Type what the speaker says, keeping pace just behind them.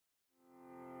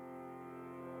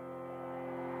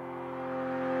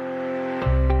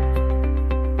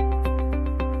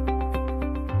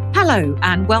Hello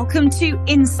and welcome to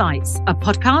Insights, a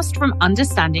podcast from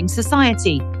Understanding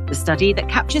Society, the study that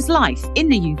captures life in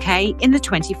the UK in the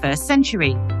 21st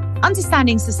century.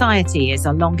 Understanding Society is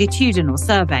a longitudinal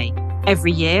survey.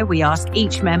 Every year, we ask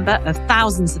each member of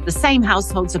thousands of the same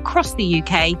households across the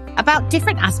UK about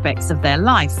different aspects of their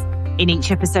life. In each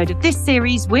episode of this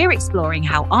series, we're exploring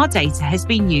how our data has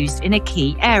been used in a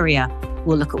key area.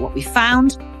 We'll look at what we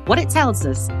found, what it tells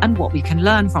us, and what we can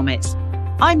learn from it.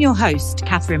 I'm your host,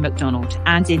 Catherine McDonald,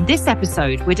 and in this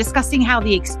episode, we're discussing how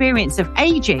the experience of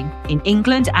ageing in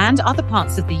England and other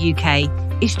parts of the UK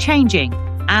is changing,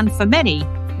 and for many,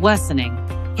 worsening.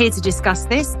 Here to discuss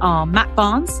this are Matt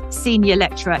Barnes, Senior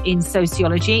Lecturer in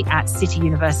Sociology at City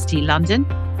University London,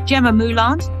 Jemma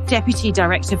Mouland, Deputy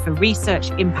Director for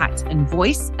Research, Impact and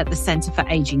Voice at the Centre for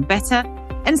Ageing Better,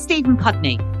 and Stephen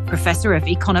Pudney, Professor of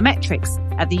Econometrics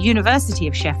at the University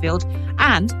of Sheffield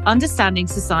and Understanding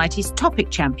Society's topic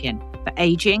champion for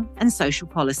ageing and social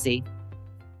policy.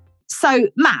 So,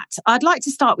 Matt, I'd like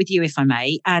to start with you, if I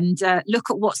may, and look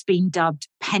at what's been dubbed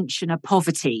pensioner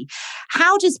poverty.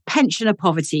 How does pensioner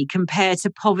poverty compare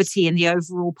to poverty in the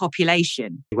overall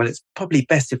population? Well, it's probably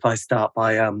best if I start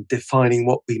by defining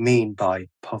what we mean by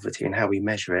poverty and how we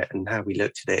measure it and how we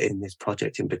looked at it in this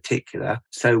project in particular.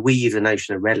 So we use a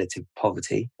notion of relative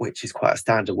poverty, which is quite a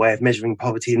standard way of measuring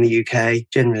poverty in the UK,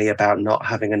 generally about not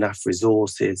having enough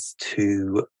resources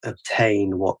to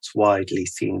obtain what's widely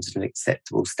seen as an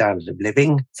acceptable standard of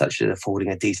living, such as affording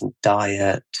a decent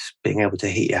diet, being able to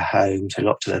heat your home, so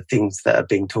lots of the things that are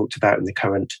being talked about in the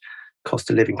current cost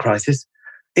of living crisis.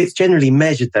 It's generally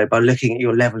measured, though, by looking at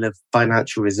your level of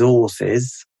financial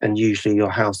resources and usually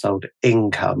your household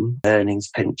income, earnings,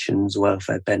 pensions,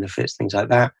 welfare benefits, things like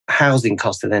that. Housing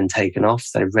costs are then taken off,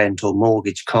 so rent or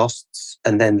mortgage costs.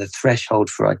 And then the threshold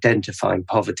for identifying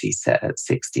poverty set at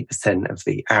 60% of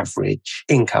the average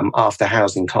income after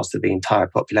housing costs of the entire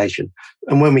population.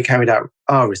 And when we carried out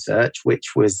our research,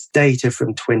 which was data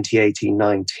from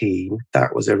 2018-19,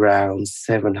 that was around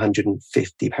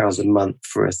 £750 a month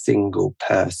for a single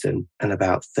person and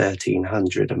about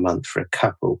 £1,300 a month for a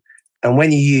couple. And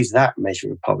when you use that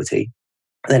measure of poverty,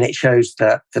 then it shows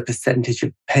that the percentage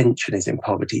of pensioners in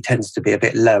poverty tends to be a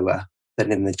bit lower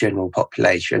than in the general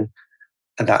population.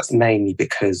 And that's mainly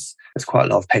because there's quite a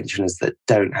lot of pensioners that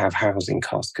don't have housing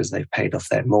costs because they've paid off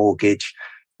their mortgage,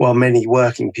 while many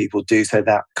working people do, so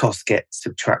that cost gets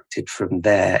subtracted from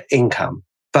their income.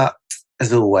 But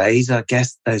as always, I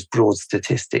guess those broad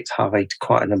statistics highlight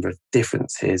quite a number of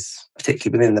differences,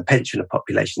 particularly within the pensioner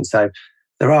population. So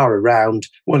there are around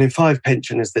 1 in 5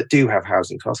 pensioners that do have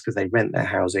housing costs because they rent their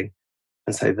housing.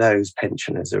 And so those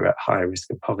pensioners are at higher risk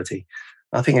of poverty.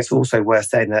 I think it's also worth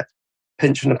saying that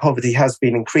pensioner poverty has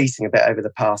been increasing a bit over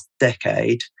the past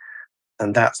decade.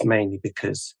 And that's mainly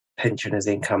because pensioners'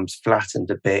 incomes flattened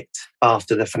a bit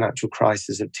after the financial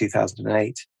crisis of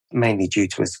 2008, mainly due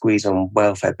to a squeeze on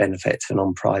welfare benefits and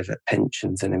on private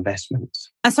pensions and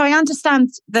investments. And so I understand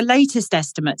the latest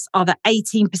estimates are that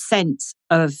 18%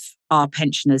 of our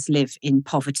pensioners live in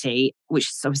poverty, which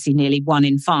is obviously nearly 1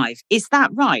 in 5. Is that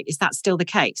right? Is that still the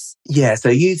case? Yeah, so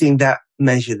using that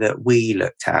measure that we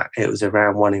looked at, it was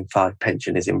around 1 in 5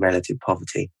 pensioners in relative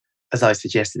poverty. As I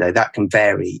suggested, though, that can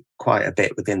vary quite a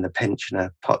bit within the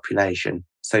pensioner population.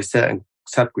 So certain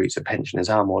subgroups of pensioners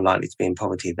are more likely to be in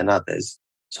poverty than others.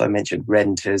 So I mentioned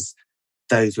renters,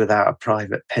 those without a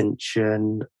private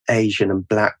pension, Asian and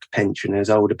Black pensioners,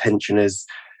 older pensioners,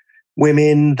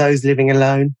 women, those living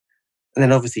alone. And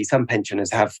then obviously some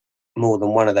pensioners have more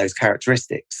than one of those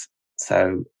characteristics.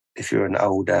 So if you're an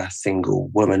older single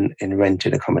woman in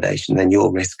rented accommodation, then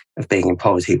your risk of being in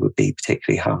poverty would be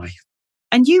particularly high.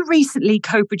 And you recently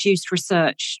co-produced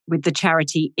research with the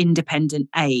charity Independent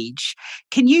Age.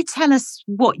 Can you tell us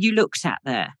what you looked at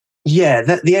there? Yeah,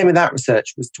 the aim of that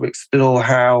research was to explore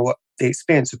how the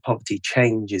experience of poverty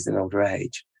changes in older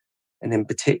age, and in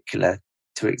particular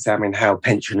to examine how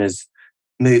pensioners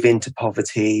move into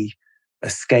poverty,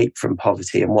 escape from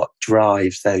poverty, and what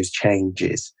drives those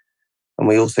changes. And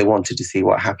we also wanted to see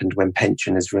what happened when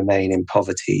pensioners remain in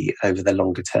poverty over the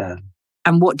longer term.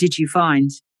 And what did you find?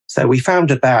 So we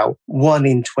found about 1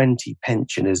 in 20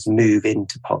 pensioners move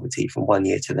into poverty from one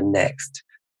year to the next,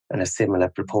 and a similar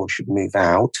proportion move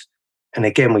out. And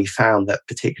again, we found that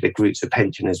particular groups of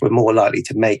pensioners were more likely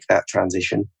to make that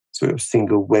transition. So it was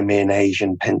single women,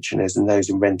 Asian pensioners, and those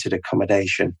in rented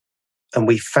accommodation. And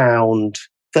we found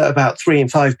that about 3 in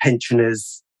 5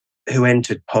 pensioners who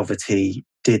entered poverty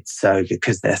did so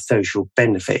because their social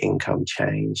benefit income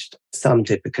changed. Some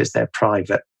did because their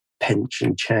private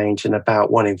pension changed, and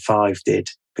about 1 in 5 did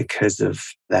because of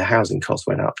their housing costs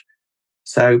went up.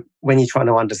 So when you're trying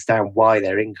to understand why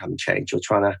their income changed, you're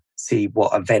trying to see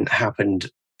what event happened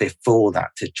before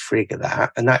that to trigger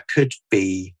that. And that could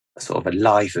be sort of a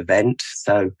life event.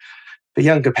 So for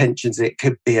younger pensions, it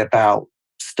could be about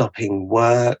stopping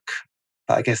work.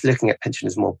 But I guess looking at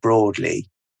pensioners more broadly,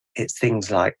 it's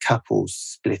things like couples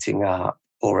splitting up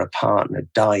or a partner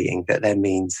dying that then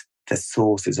means the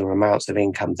sources or amounts of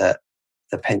income that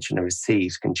the pensioner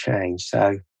receives can change.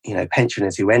 So,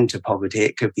 pensioners who enter poverty,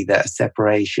 it could be that a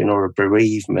separation or a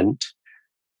bereavement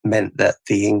meant that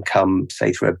the income,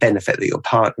 say through a benefit that your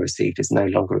partner received, is no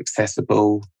longer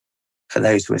accessible. For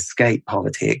those who escape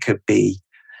poverty, it could be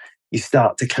you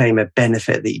start to claim a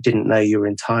benefit that you didn't know you were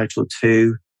entitled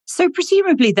to. So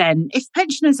presumably then, if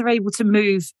pensioners are able to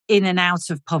move in and out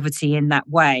of poverty in that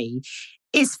way,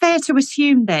 it's fair to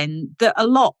assume then that a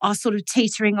lot are sort of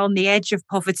teetering on the edge of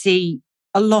poverty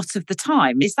a lot of the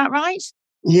time. Is that right?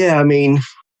 Yeah,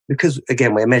 because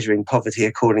again, we're measuring poverty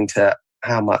according to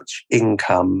how much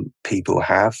income people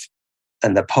have,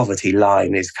 and the poverty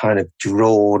line is kind of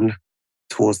drawn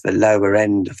towards the lower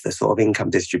end of the sort of income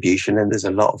distribution, and there's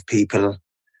a lot of people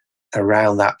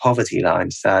around that poverty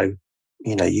line. So,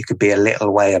 you could be a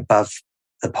little way above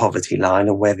the poverty line,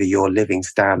 and whether your living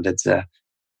standards are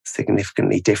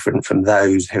significantly different from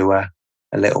those who are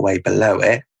a little way below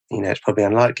it, it's probably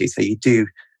unlikely. So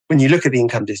when you look at the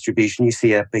income distribution, you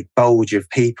see a big bulge of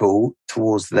people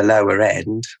towards the lower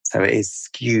end. So it is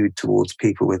skewed towards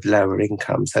people with lower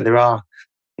income. So there are,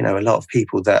 a lot of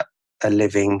people that are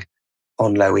living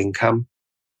on low income,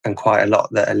 and quite a lot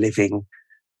that are living,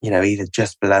 either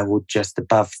just below or just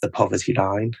above the poverty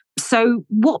line. So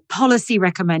what policy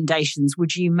recommendations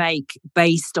would you make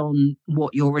based on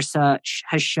what your research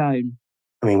has shown?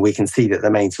 We can see that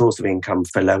the main source of income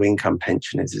for low income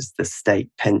pensioners is the state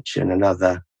pension and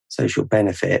other social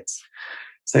benefits.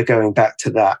 So going back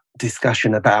to that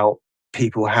discussion about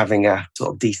people having a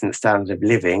sort of decent standard of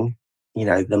living,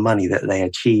 the money that they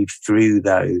achieve through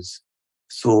those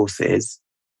sources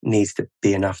needs to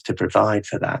be enough to provide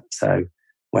for that. So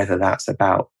whether that's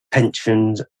about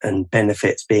pensions and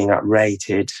benefits being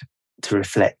uprated to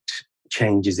reflect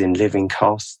changes in living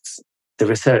costs. The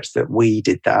research that we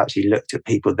did that actually looked at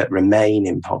people that remain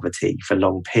in poverty for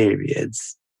long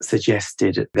periods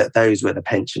suggested that those were the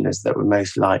pensioners that were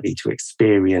most likely to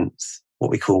experience what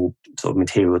we call sort of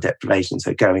material deprivation,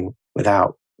 so going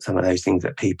without some of those things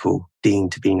that people deem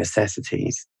to be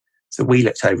necessities. So we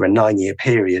looked over a 9-year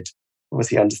period.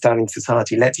 Obviously, Understanding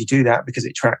Society lets you do that because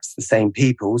it tracks the same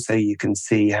people, so you can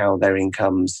see how their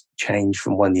incomes change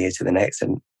from one year to the next.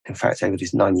 And in fact, over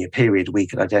this 9-year period, we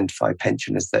could identify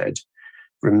pensioners that had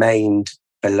remained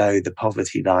below the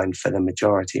poverty line for the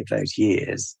majority of those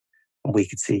years. And we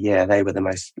could see, they were the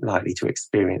most likely to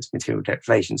experience material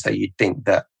deprivation. So you'd think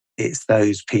that it's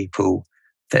those people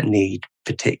that need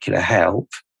particular help.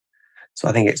 So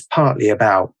I think it's partly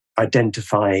about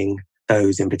identifying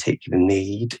those in particular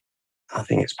need. I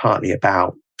think it's partly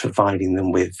about providing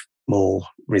them with more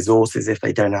resources if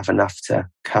they don't have enough to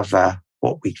cover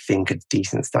what we think a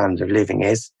decent standard of living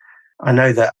is. I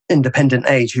know that Independent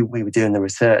Age, who we were doing the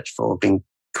research for, have been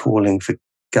calling for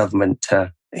government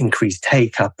to increase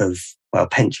take-up of,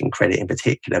 pension credit in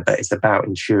particular, but it's about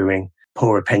ensuring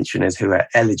poorer pensioners who are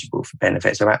eligible for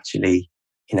benefits are actually,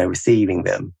 receiving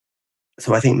them.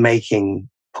 So I think making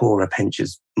poorer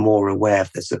pensioners more aware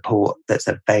of the support that's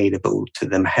available to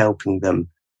them, helping them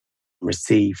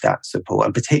receive that support,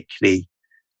 and particularly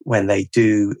when they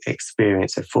do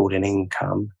experience a fall in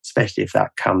income, especially if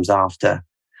that comes after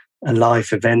a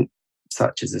life event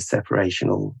such as a separation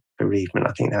or bereavement.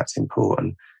 I think that's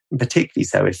important, and particularly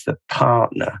so if the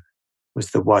partner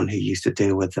was the one who used to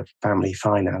deal with the family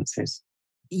finances.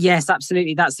 Yes,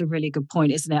 absolutely. That's a really good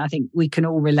point, isn't it? I think we can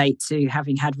all relate to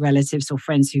having had relatives or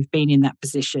friends who've been in that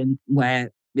position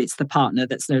where it's the partner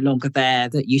that's no longer there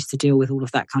that used to deal with all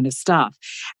of that kind of stuff.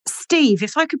 Steve,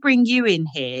 if I could bring you in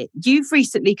here, you've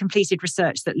recently completed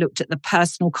research that looked at the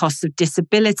personal costs of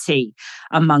disability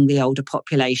among the older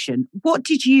population. What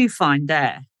did you find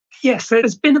there? Yes,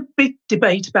 there's been a big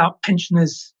debate about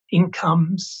pensioners'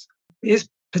 incomes. It's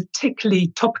particularly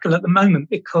topical at the moment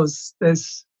because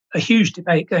there's a huge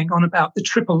debate going on about the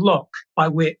triple lock by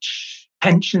which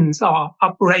pensions are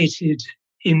uprated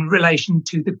in relation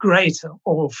to the greater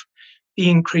of the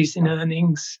increase in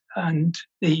earnings and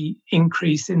the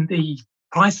increase in the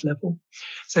price level.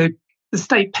 So the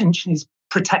state pension is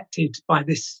protected by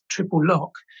this triple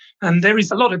lock. And there is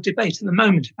a lot of debate at the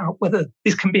moment about whether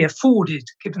this can be afforded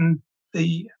given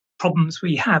the problems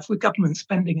we have with government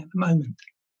spending at the moment.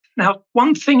 Now,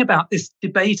 one thing about this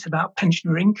debate about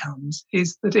pensioner incomes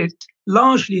is that it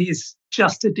largely is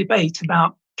just a debate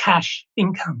about cash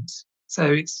incomes. So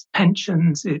it's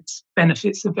pensions, it's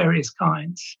benefits of various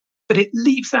kinds. but it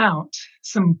leaves out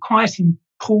some quite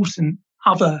important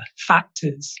other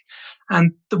factors.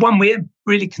 And the one we're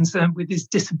really concerned with is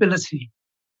disability.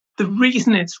 The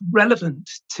reason it's relevant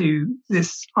to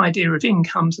this idea of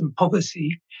incomes and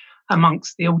poverty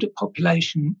amongst the older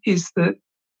population is that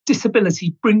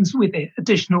disability brings with it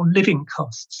additional living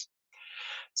costs.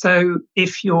 So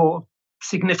if you're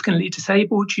significantly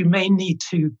disabled, you may need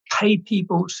to pay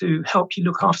people to help you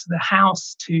look after the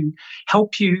house, to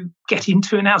help you get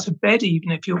into and out of bed, even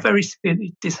if you're very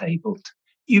severely disabled.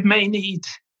 You may need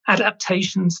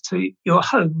adaptations to your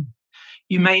home.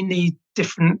 You may need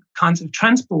different kinds of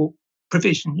transport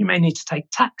provision. You may need to take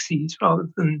taxis rather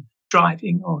than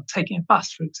driving or taking a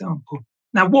bus, for example.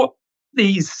 Now, what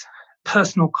these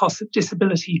personal costs of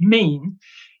disability mean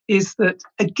is that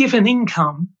a given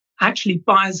income actually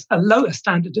buys a lower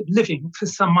standard of living for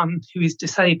someone who is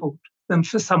disabled than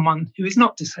for someone who is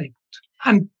not disabled.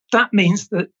 And that means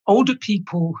that older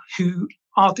people who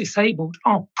are disabled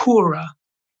are poorer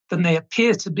than they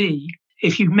appear to be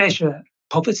if you measure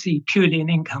poverty purely in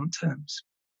income terms.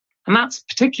 And that's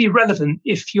particularly relevant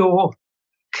if you're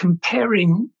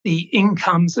comparing the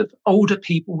incomes of older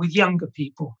people with younger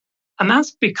people. And that's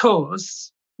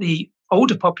because the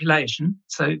older population,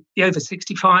 so the over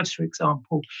 65s, for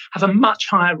example, have a much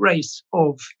higher rate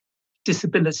of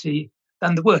disability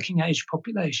than the working age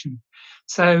population.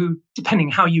 So depending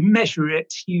how you measure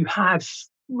it, you have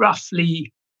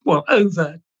roughly,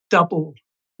 over double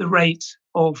the rate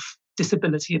of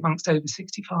disability amongst over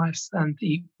 65s than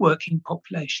the working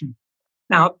population.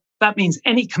 Now, that means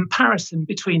any comparison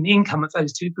between the income of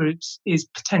those two groups is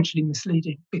potentially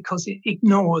misleading because it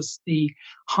ignores the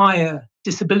higher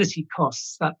disability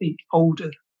costs that the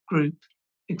older group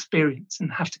experience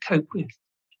and have to cope with.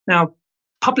 Now,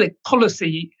 public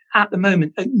policy at the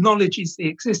moment acknowledges the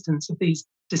existence of these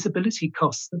disability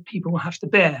costs that people will have to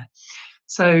bear.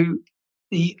 So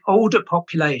the older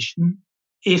population,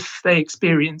 if they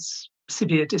experience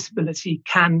severe disability,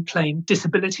 can claim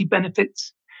disability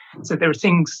benefits. So there are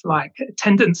things like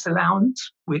attendance allowance,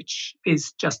 which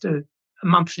is just a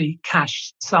monthly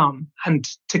cash sum. And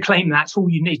to claim that, all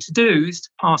you need to do is to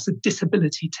pass a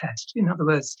disability test. In other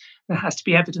words, there has to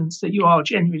be evidence that you are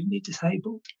genuinely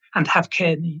disabled and have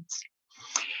care needs.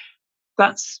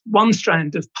 That's one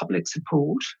strand of public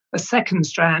support. A second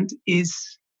strand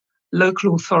is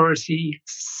local authority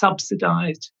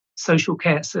subsidised social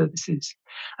care services.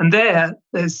 And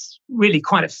there's really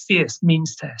quite a fierce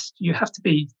means test. You have to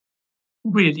be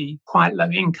really quite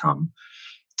low income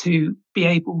to be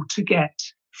able to get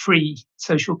free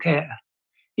social care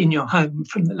in your home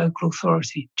from the local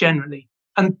authority generally.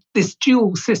 And this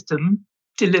dual system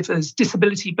delivers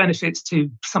disability benefits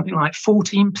to something like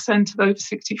 14% of over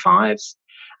 65s,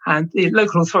 and the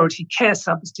local authority care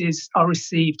subsidies are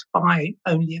received by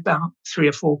only about 3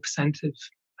 or 4% of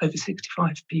over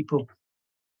 65 people.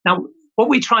 Now, what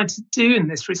we tried to do in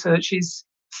this research is,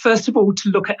 first of all, to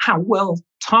look at how well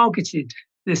targeted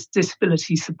this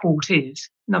disability support is.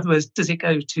 In other words, does it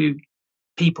go to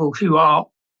people who are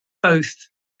both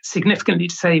significantly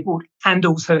disabled and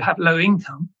also have low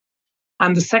income?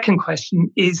 And the second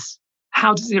question is,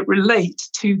 how does it relate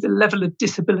to the level of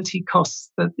disability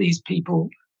costs that these people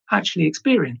actually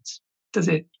experience? Does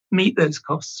it meet those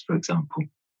costs, for example?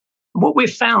 And what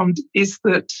we've found is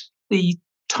that the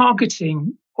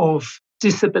targeting of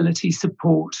disability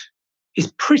support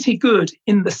is pretty good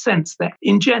in the sense that,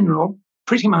 in general,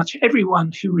 pretty much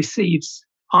everyone who receives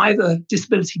either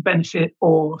disability benefit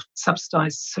or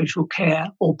subsidised social care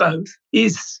or both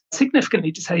is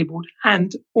significantly disabled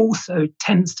and also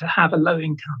tends to have a low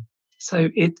income. So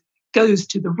it goes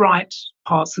to the right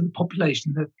parts of the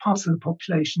population, the parts of the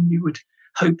population you would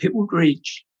hope it would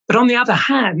reach. But on the other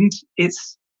hand,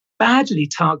 it's badly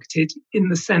targeted in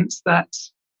the sense that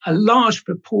a large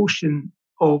proportion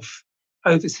of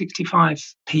over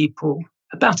 65 people,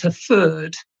 about a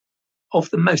third of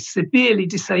the most severely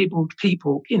disabled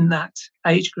people in that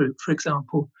age group, for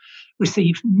example,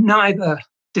 receive neither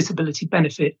disability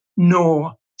benefit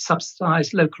nor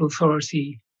subsidised local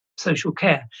authority social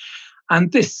care.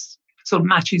 And this sort of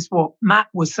matches what Matt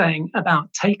was saying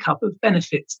about take-up of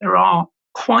benefits. There are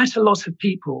quite a lot of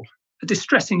people, a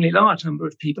distressingly large number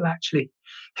of people actually,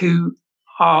 who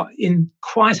are in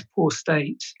quite a poor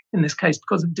state, in this case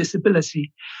because of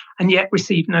disability, and yet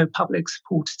receive no public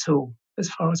support at all, as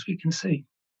far as we can see.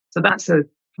 So that's a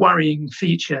worrying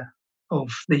feature of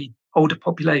the older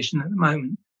population at the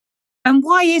moment. And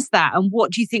why is that? And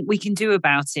what do you think we can do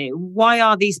about it? Why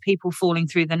are these people falling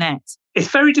through the net? It's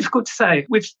very difficult to say.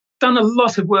 We've done a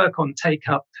lot of work on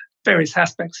take-up, various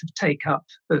aspects of take-up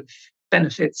of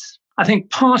benefits. I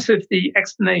think part of the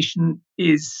explanation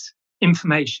is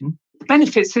information. The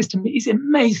benefit system is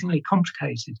amazingly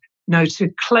complicated. To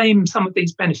claim some of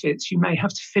these benefits, you may have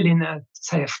to fill in a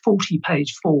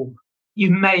 40-page form.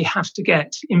 You may have to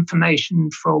get information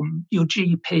from your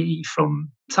GP, from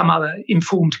some other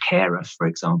informed carer, for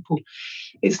example.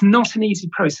 It's not an easy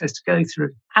process to go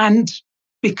through. And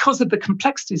because of the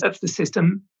complexities of the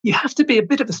system, you have to be a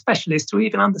bit of a specialist to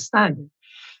even understand it.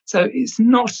 So it's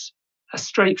not a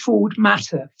straightforward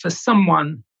matter for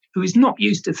someone who is not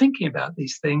used to thinking about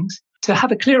these things to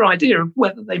have a clear idea of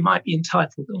whether they might be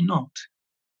entitled or not.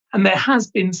 And there has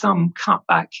been some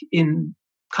cutback in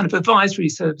kind of advisory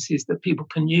services that people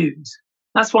can use.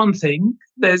 That's one thing.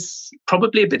 There's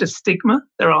probably a bit of stigma.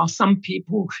 There are some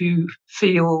people who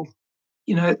feel,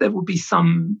 there will be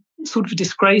some sort of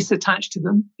disgrace attached to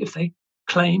them if they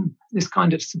claim this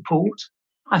kind of support.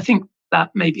 I think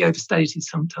that may be overstated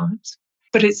sometimes,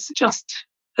 but it's just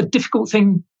a difficult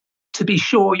thing to be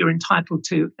sure you're entitled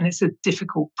to, and it's a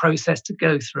difficult process to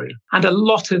go through. And a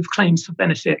lot of claims for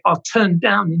benefit are turned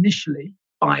down initially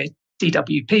by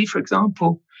DWP, for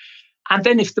example. And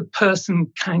then if the person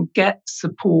can get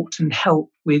support and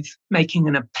help with making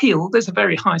an appeal, there's a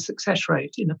very high success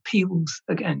rate in appeals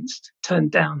against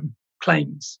turned down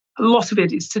claims. A lot of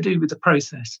it is to do with the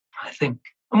process, I think.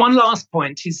 And one last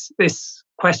point is this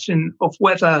question of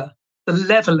whether the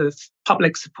level of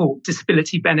public support,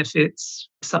 disability benefits,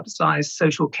 subsidised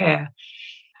social care,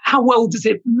 how well does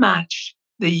it match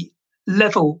the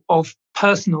level of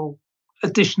personal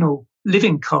additional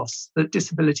living costs that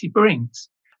disability brings?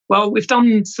 Well, we've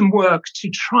done some work to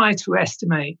try to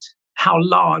estimate how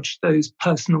large those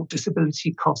personal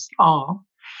disability costs are.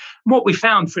 What we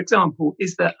found, for example,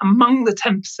 is that among the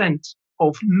 10%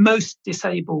 of most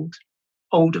disabled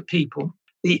older people,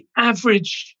 the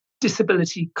average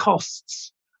disability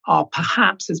costs are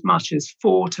perhaps as much as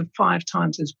 4 to 5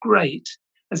 times as great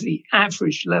as the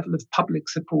average level of public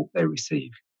support they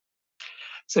receive.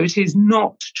 So it is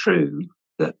not true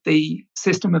that the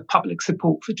system of public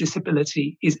support for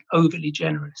disability is overly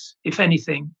generous. If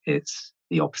anything, it's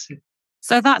the opposite.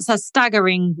 So that's a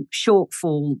staggering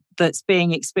shortfall that's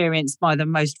being experienced by the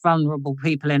most vulnerable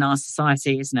people in our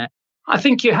society, isn't it? I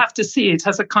think you have to see it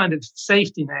as a kind of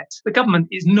safety net. The government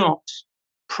is not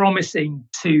promising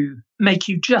to make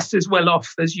you just as well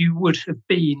off as you would have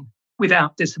been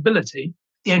without disability.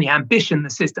 The only ambition the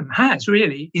system has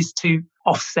really is to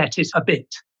offset it a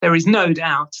bit. There is no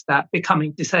doubt that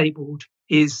becoming disabled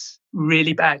is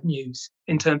really bad news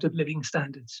in terms of living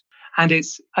standards. And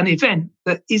it's an event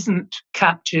that isn't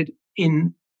captured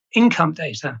in income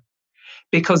data.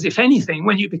 Because if anything,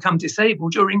 when you become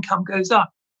disabled, your income goes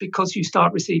up because you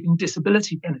start receiving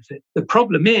disability benefit. The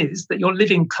problem is that your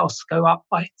living costs go up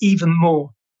by even more.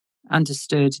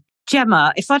 Understood.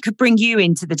 Jemma, if I could bring you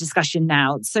into the discussion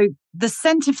now. So the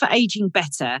Centre for Ageing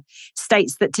Better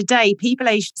states that today people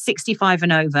aged 65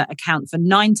 and over account for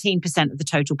 19% of the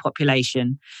total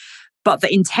population, but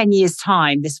that in 10 years'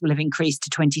 time, this will have increased to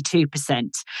 22%.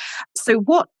 So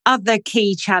what other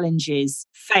key challenges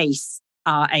face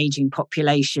our ageing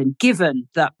population, given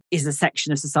that is a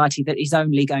section of society that is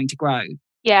only going to grow?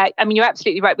 Yeah, I mean, you're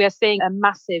absolutely right. We are seeing a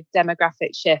massive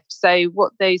demographic shift. So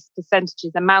what those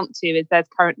percentages amount to is there's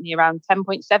currently around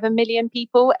 10.7 million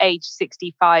people aged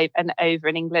 65 and over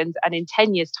in England. And in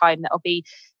 10 years' time, that'll be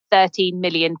 13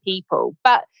 million people.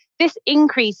 But this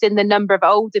increase in the number of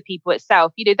older people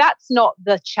itself, that's not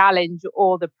the challenge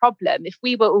or the problem. If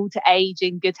we were all to age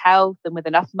in good health and with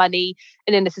enough money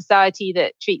and in a society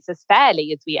that treats us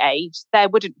fairly as we age, there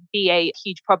wouldn't be a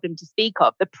huge problem to speak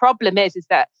of. The problem is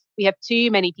that we have too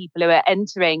many people who are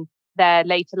entering their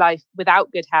later life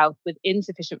without good health, with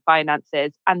insufficient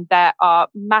finances, and there are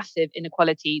massive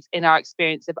inequalities in our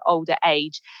experience of older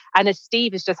age. And as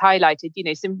Steve has just highlighted,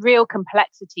 some real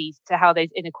complexities to how those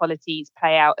inequalities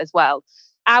play out as well.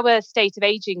 Our State of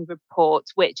Ageing report,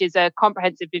 which is a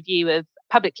comprehensive review of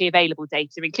publicly available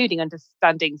data, including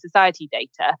understanding society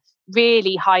data,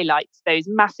 really highlights those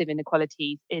massive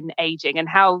inequalities in ageing and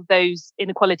how those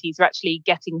inequalities are actually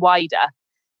getting wider.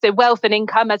 So wealth and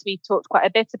income, as we've talked quite a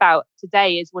bit about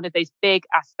today, is one of those big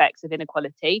aspects of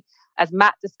inequality. As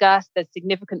Matt discussed, there's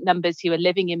significant numbers who are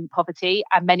living in poverty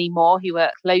and many more who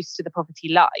are close to the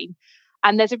poverty line.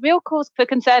 And there's a real cause for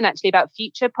concern, actually, about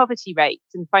future poverty rates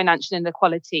and financial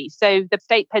inequality. So the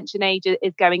state pension age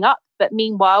is going up, but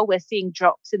meanwhile, we're seeing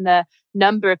drops in the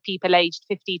number of people aged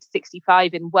 50 to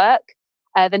 65 in work.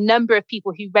 The number of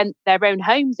people who rent their own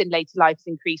homes in later life is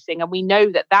increasing. And we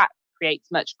know that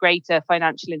creates much greater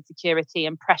financial insecurity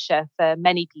and pressure for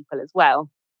many people as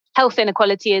well. Health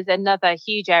inequality is another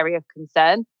huge area of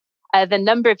concern. The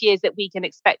number of years that we can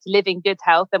expect to live in good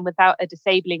health and without a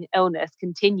disabling illness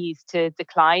continues to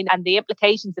decline. And the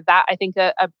implications of that, I think,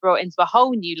 are brought into a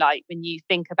whole new light when you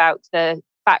think about the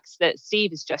facts that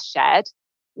Steve has just shared.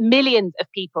 Millions of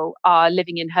people are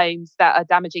living in homes that are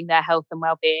damaging their health and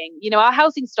well-being. Our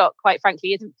housing stock, quite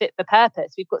frankly, isn't fit for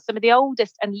purpose. We've got some of the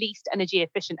oldest and least energy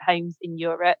efficient homes in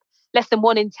Europe. Less than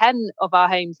 1 in 10 of our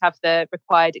homes have the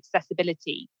required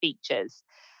accessibility features.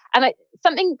 And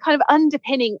something kind of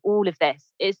underpinning all of this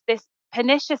is this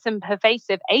pernicious and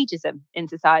pervasive ageism in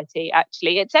society,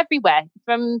 actually. It's everywhere,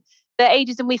 from the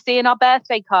ageism we see in our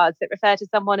birthday cards that refer to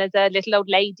someone as a little old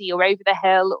lady or over the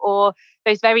hill, or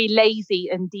those very lazy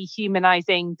and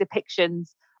dehumanizing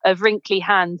depictions of wrinkly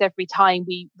hands every time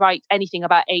we write anything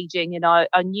about aging in our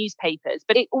newspapers.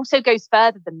 But it also goes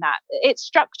further than that. It's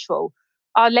structural.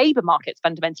 Our labour market's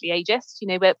fundamentally ageist.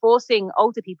 We're forcing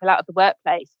older people out of the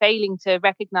workplace, failing to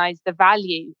recognise the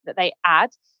value that they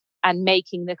add and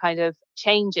making the kind of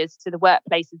changes to the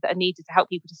workplaces that are needed to help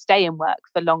people to stay in work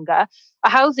for longer. Our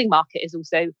housing market is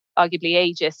also arguably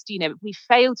ageist. We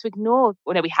have ignored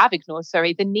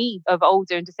the need of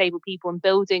older and disabled people in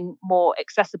building more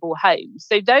accessible homes.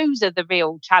 So those are the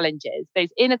real challenges, those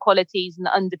inequalities and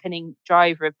the underpinning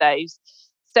driver of those.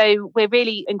 So we're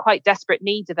really in quite desperate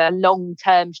need of a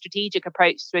long-term strategic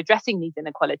approach to addressing these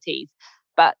inequalities.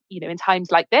 But, in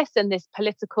times like this and this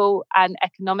political and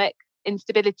economic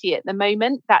instability at the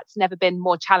moment, that's never been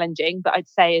more challenging, but I'd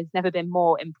say has never been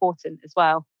more important as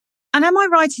well. And am I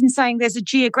right in saying there's a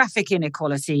geographic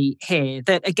inequality here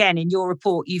that, again, in your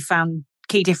report, you found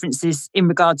key differences in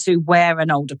regard to where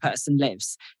an older person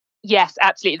lives? Yes,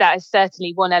 absolutely. That is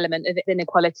certainly one element of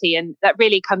inequality. And that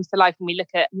really comes to life when we look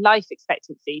at life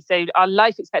expectancy. So our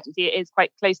life expectancy is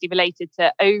quite closely related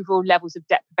to overall levels of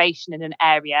deprivation in an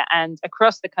area. And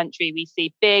across the country, we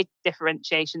see big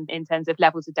differentiation in terms of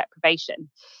levels of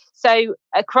deprivation. So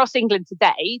across England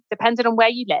today, depending on where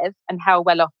you live and how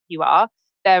well off you are,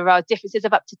 there are differences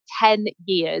of up to 10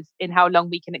 years in how long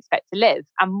we can expect to live,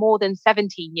 and more than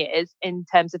 17 years in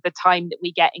terms of the time that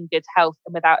we get in good health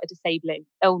and without a disabling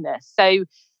illness. So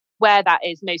where that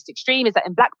is most extreme is that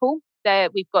in Blackpool, there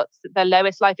we've got the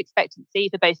lowest life expectancy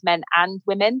for both men and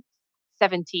women,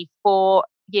 74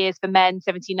 years for men,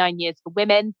 79 years for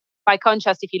women. By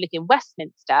contrast, if you look in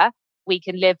Westminster, we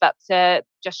can live up to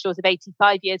just short of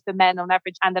 85 years for men on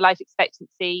average, and the life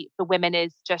expectancy for women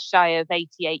is just shy of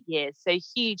 88 years. So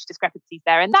huge discrepancies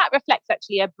there. And that reflects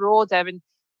actually a broader and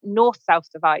north-south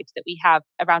divide that we have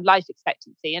around life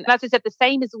expectancy. And as I said, the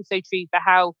same is also true for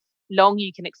how long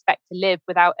you can expect to live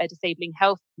without a disabling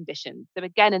health condition. So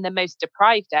again, in the most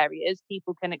deprived areas,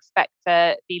 people can expect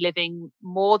to be living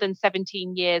more than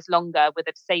 17 years longer with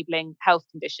a disabling health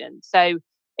condition. So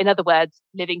in other words,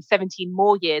 living 17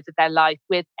 more years of their life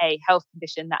with a health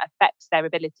condition that affects their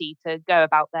ability to go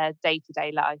about their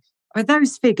day-to-day life. But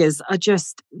those figures are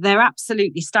they're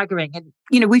absolutely staggering.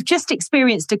 And, we've just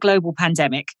experienced a global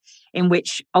pandemic in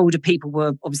which older people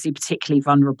were obviously particularly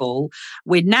vulnerable.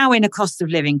 We're now in a cost of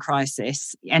living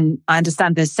crisis. And I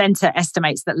understand the centre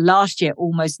estimates that last year,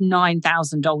 almost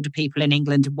 9,000 older people in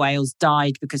England and Wales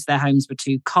died because their homes were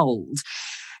too cold.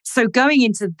 So going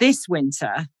into this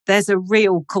winter, there's a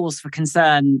real cause for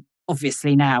concern,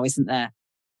 obviously now, isn't there?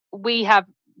 We have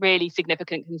really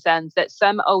significant concerns that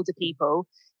some older people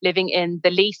living in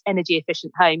the least energy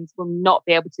efficient homes will not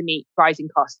be able to meet rising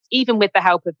costs, even with the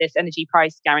help of this energy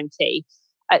price guarantee.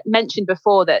 I mentioned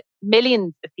before that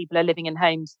millions of people are living in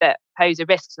homes that pose a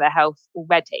risk to their health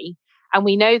already. And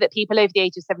we know that people over the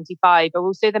age of 75 are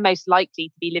also the most likely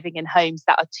to be living in homes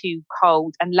that are too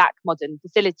cold and lack modern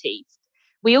facilities.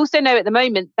 We also know at the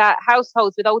moment that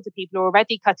households with older people are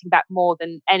already cutting back more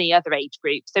than any other age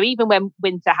group. So even when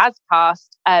winter has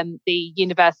passed, the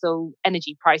universal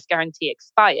energy price guarantee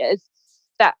expires,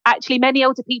 that actually many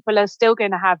older people are still going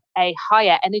to have a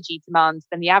higher energy demand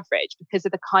than the average because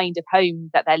of the kind of home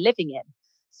that they're living in.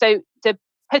 So to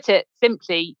put it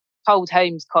simply, cold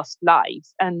homes cost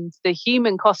lives, and the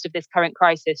human cost of this current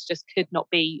crisis just could not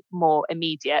be more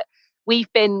immediate.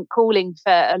 We've been calling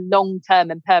for a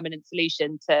long-term and permanent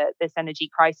solution to this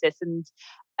energy crisis. And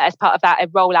as part of that, a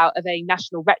rollout of a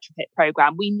national retrofit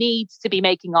programme. We need to be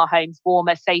making our homes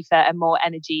warmer, safer and more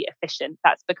energy efficient.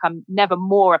 That's become never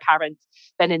more apparent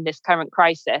than in this current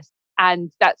crisis.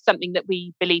 And that's something that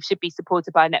we believe should be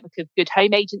supported by a network of good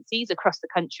home agencies across the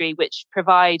country, which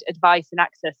provide advice and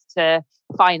access to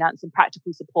finance and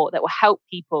practical support that will help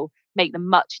people make the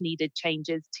much needed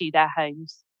changes to their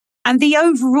homes. And the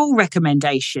overall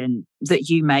recommendation that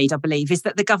you made, I believe, is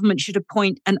that the government should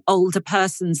appoint an older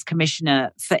persons commissioner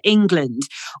for England.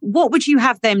 What would you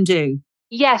have them do?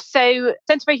 Yes, so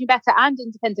Centre for Ageing Better and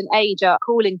Independent Age are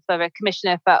calling for a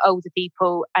commissioner for older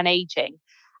people and ageing.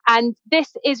 And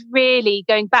this is really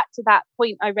going back to that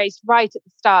point I raised right at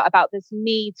the start about this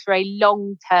need for a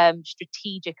long-term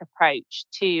strategic approach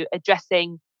to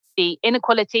addressing the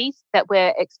inequalities that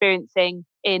we're experiencing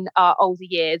in our older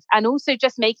years, and also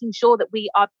just making sure that we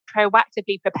are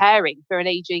proactively preparing for an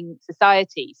ageing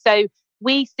society. So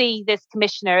we see this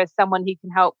commissioner as someone who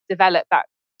can help develop that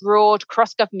broad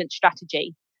cross-government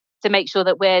strategy to make sure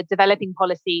that we're developing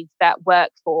policies that work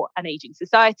for an ageing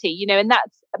society, and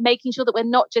that's making sure that we're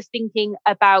not just thinking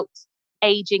about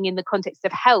aging in the context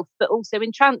of health, but also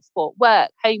in transport, work,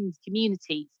 homes,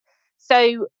 communities.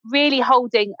 So really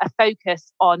holding a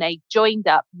focus on a joined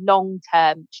up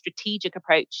long-term strategic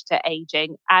approach to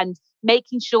aging and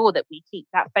making sure that we keep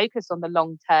that focus on the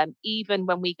long term, even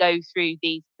when we go through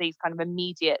these kind of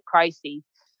immediate crises.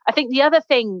 I think the other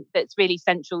thing that's really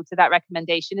central to that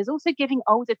recommendation is also giving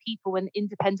older people an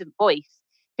independent voice,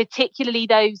 particularly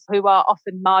those who are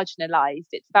often marginalised.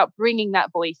 It's about bringing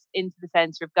that voice into the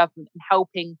centre of government and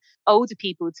helping older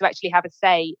people to actually have a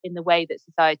say in the way that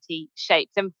society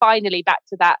shapes. And finally, back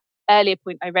to that earlier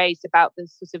point I raised about the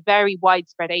sort of very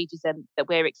widespread ageism that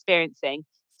we're experiencing,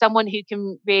 someone who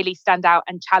can really stand out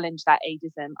and challenge that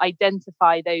ageism,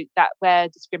 identify that where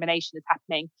discrimination is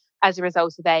happening as a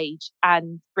result of age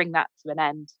and bring that to an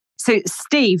end. So,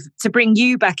 Steve, to bring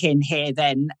you back in here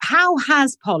then, how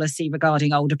has policy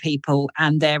regarding older people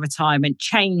and their retirement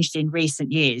changed in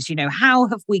recent years? How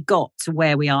have we got to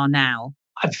where we are now?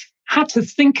 I've had to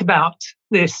think about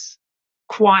this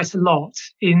quite a lot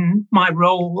in my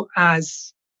role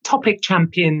as topic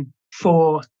champion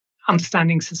for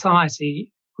Understanding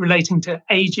Society relating to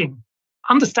ageing.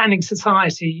 Understanding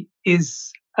Society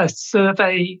is a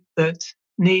survey that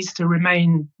needs to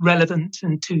remain relevant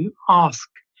and to ask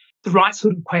the right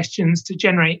sort of questions to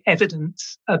generate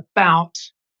evidence about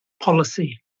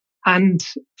policy. And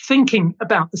thinking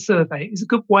about the survey is a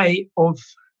good way of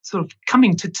sort of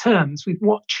coming to terms with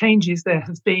what changes there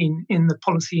have been in the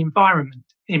policy environment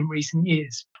in recent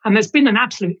years. And there's been an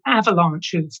absolute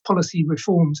avalanche of policy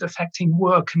reforms affecting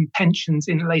work and pensions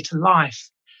in later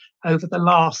life over the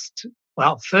last,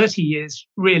 30 years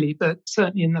really, but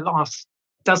certainly in the last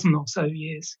dozen or so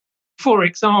years. For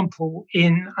example,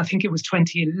 I think it was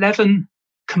 2011,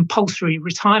 compulsory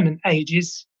retirement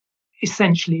ages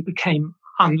essentially became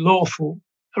unlawful.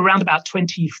 Around about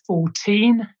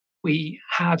 2014, we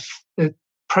have the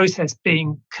process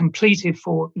being completed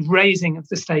for raising of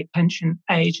the state pension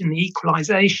age and the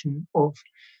equalisation of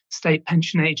state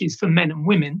pension ages for men and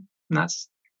women. And that's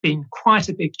been quite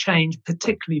a big change,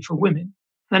 particularly for women.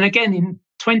 And again, in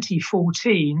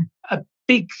 2014, a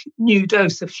big new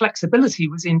dose of flexibility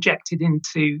was injected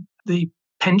into the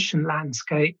pension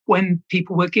landscape when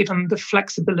people were given the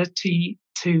flexibility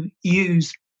to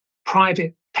use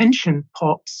private pension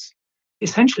pots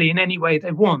essentially in any way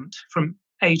they want from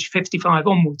age 55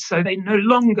 onwards. So they no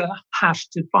longer have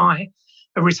to buy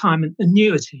a retirement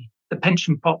annuity. The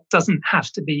pension pot doesn't have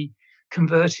to be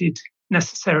converted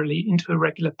necessarily into a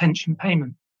regular pension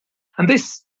payment. And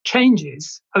this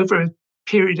changes over a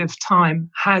period of time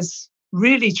has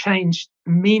really changed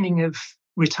the meaning of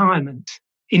retirement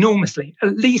enormously,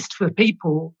 at least for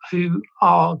people who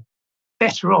are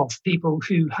better off, people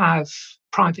who have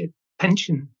private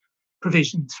pension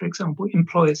provisions, for example,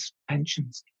 employers'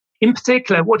 pensions. In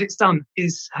particular, what it's done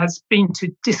has been to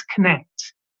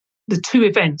disconnect the two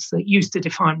events that used to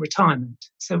define retirement.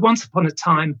 So once upon a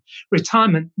time,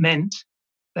 retirement meant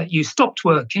that you stopped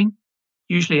working,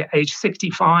 usually at age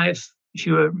 65 if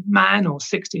you were a man or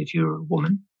 60 if you were a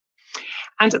woman.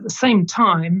 And at the same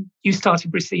time, you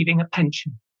started receiving a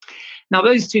pension. Now,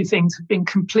 those two things have been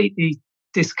completely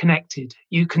disconnected.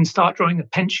 You can start drawing a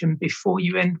pension before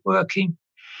you end working.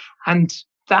 And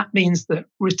that means that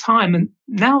retirement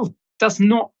now does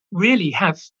not really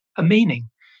have a meaning.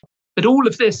 But all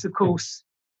of this, of course,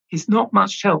 is not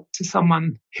much help to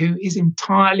someone who is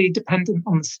entirely dependent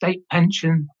on the state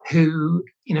pension, who,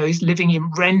 is living in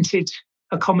rented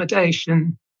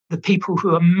accommodation, the people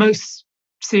who are most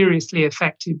seriously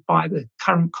affected by the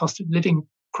current cost of living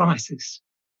crisis.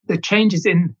 The changes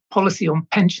in policy on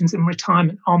pensions and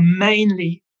retirement are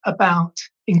mainly about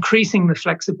increasing the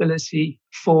flexibility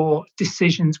for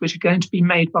decisions which are going to be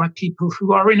made by people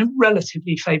who are in a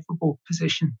relatively favourable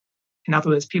position. In other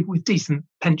words, people with decent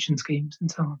pension schemes and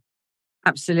so on.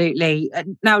 Absolutely.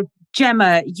 Now,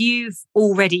 Jemma, you've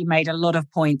already made a lot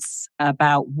of points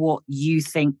about what you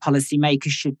think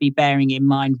policymakers should be bearing in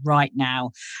mind right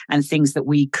now and things that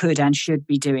we could and should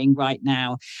be doing right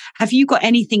now. Have you got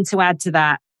anything to add to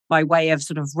that by way of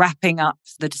sort of wrapping up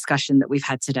the discussion that we've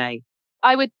had today?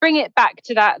 I would bring it back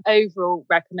to that overall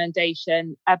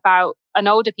recommendation about an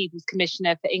Older People's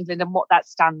Commissioner for England and what that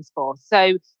stands for.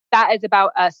 So that is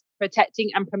about us protecting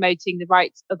and promoting the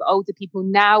rights of older people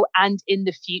now and in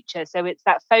the future. So it's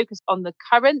that focus on the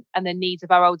current and the needs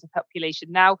of our older population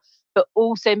now, but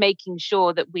also making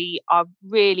sure that we are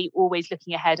really always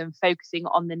looking ahead and focusing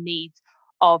on the needs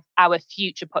of our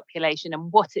future population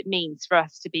and what it means for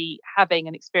us to be having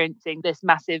and experiencing this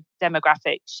massive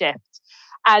demographic shift.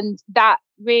 And that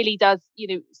really does,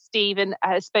 Stephen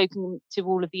has spoken to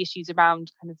all of the issues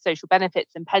around kind of social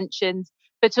benefits and pensions,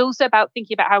 but also about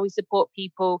thinking about how we support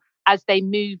people as they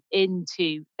move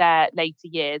into their later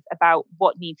years, about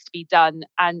what needs to be done,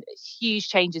 and huge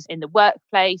changes in the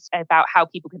workplace, about how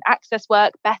people can access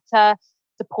work better,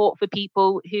 support for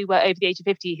people who are over the age of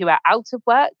 50 who are out of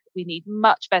work. We need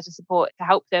much better support to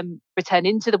help them return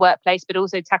into the workplace, but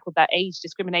also tackle that age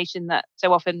discrimination that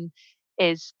so often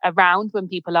is around when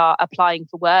people are applying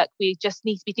for work. We just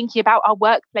need to be thinking about our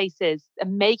workplaces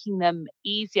and making them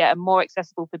easier and more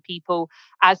accessible for people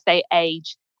as they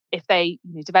age. If they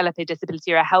develop a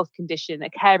disability or a health condition, a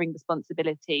caring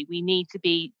responsibility, we need to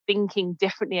be thinking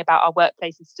differently about our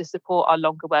workplaces to support our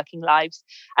longer working lives.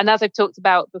 And as I've talked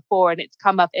about before, and it's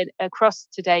come up across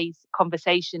today's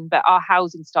conversation, but our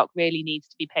housing stock really needs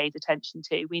to be paid attention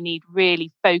to. We need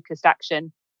really focused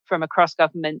action from across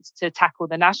government to tackle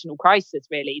the national crisis,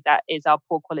 really, that is our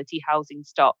poor quality housing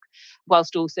stock,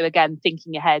 whilst also, again,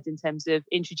 thinking ahead in terms of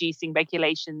introducing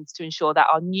regulations to ensure that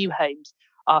our new homes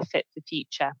are fit for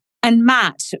future. And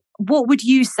Matt, what would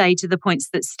you say to the points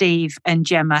that Steve and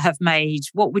Jemma have made?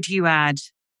 What would you add?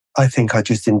 I think I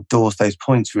just endorse those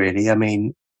points, really. I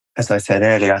mean, as I said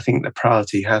earlier, I think the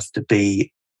priority has to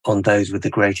be on those with the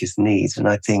greatest needs. And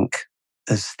I think,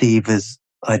 as Steve has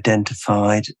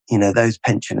identified, those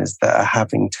pensioners that are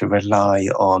having to rely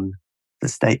on the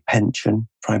state pension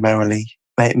primarily,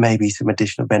 maybe some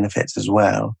additional benefits as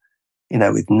well,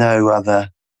 with no other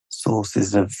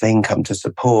sources of income to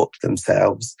support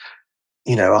themselves,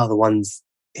 are the ones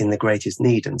in the greatest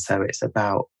need. And so it's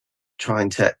about trying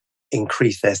to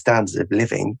increase their standards of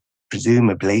living,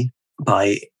 presumably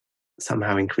by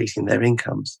somehow increasing their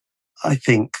incomes. I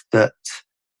think that,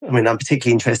 I'm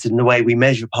particularly interested in the way we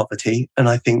measure poverty. And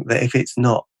I think that if it's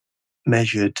not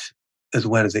measured as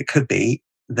well as it could be,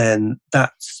 then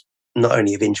that's not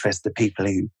only of interest to people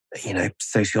who,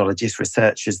 sociologists,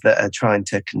 researchers that are trying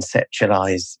to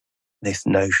conceptualize this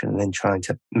notion and then trying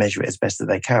to measure it as best as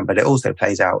they can. But it also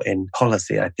plays out in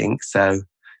policy, I think. So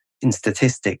in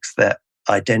statistics that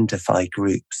identify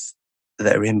groups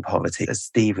that are in poverty, as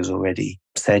Steve has already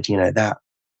said, that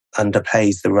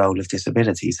underplays the role of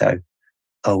disability. So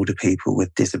older people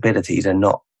with disabilities are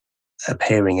not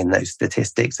appearing in those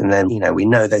statistics. And then, we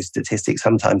know those statistics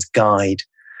sometimes guide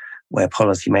where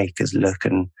policymakers look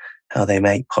and how they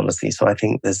make policy. So I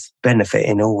think there's benefit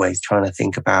in always trying to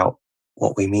think about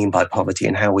what we mean by poverty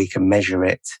and how we can measure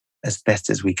it as best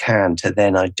as we can to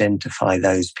then identify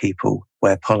those people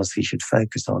where policy should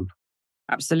focus on.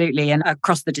 Absolutely. And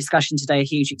across the discussion today, a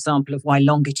huge example of why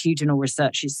longitudinal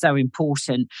research is so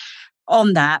important.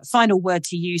 On that, final word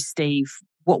to you, Steve.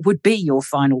 What would be your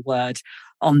final word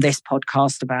on this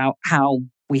podcast about how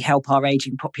we help our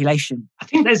ageing population? I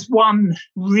think there's one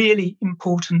really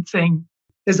important thing.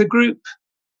 There's a group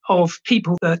of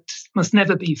people that must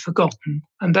never be forgotten,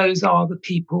 and those are the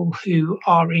people who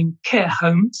are in care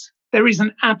homes. There is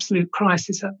an absolute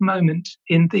crisis at the moment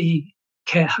in the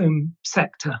care home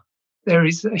sector. There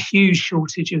is a huge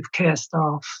shortage of care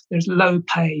staff. There's low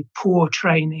pay, poor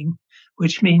training,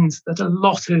 which means that a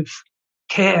lot of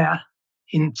care,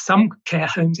 in some care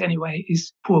homes anyway,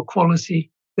 is poor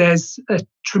quality. There's a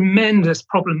tremendous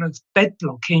problem of bed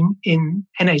blocking in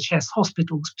NHS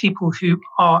hospitals, people who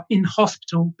are in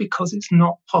hospital because it's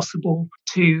not possible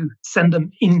to send them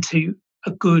into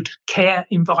a good care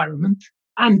environment.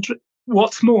 And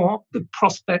what's more, the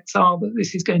prospects are that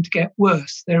this is going to get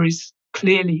worse. There is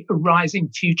clearly a rising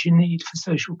future need for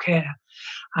social care,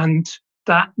 and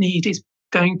that need is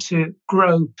going to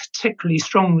grow particularly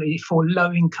strongly for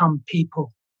low-income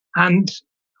people. And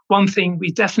one thing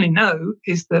we definitely know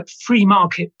is that free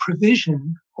market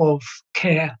provision of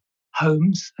care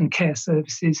homes and care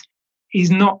services is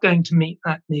not going to meet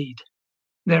that need.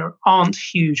 There aren't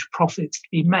huge profits to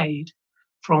be made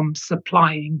from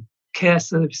supplying care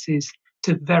services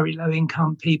to very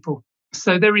low-income people.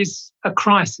 So there is a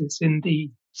crisis in the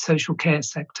social care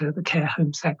sector, the care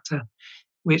home sector,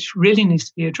 which really needs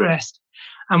to be addressed.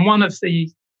 And one of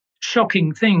the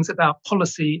shocking things about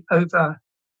policy over,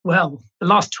 the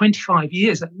last 25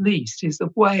 years at least, is the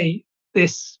way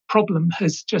this problem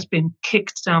has just been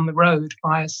kicked down the road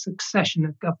by a succession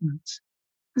of governments.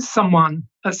 someone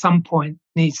at some point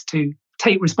needs to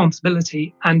take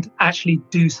responsibility and actually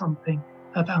do something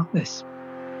about this.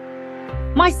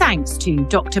 My thanks to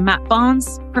Dr. Matt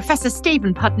Barnes, Professor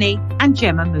Stephen Pudney, and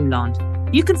Jemma Mouland.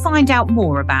 You can find out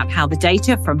more about how the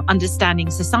data from Understanding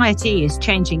Society is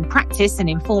changing practice and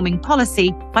informing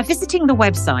policy by visiting the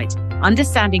website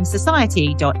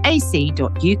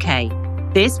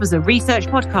understandingsociety.ac.uk. This was a Research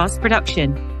Podcast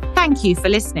production. Thank you for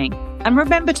listening, and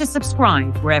remember to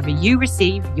subscribe wherever you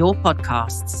receive your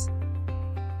podcasts.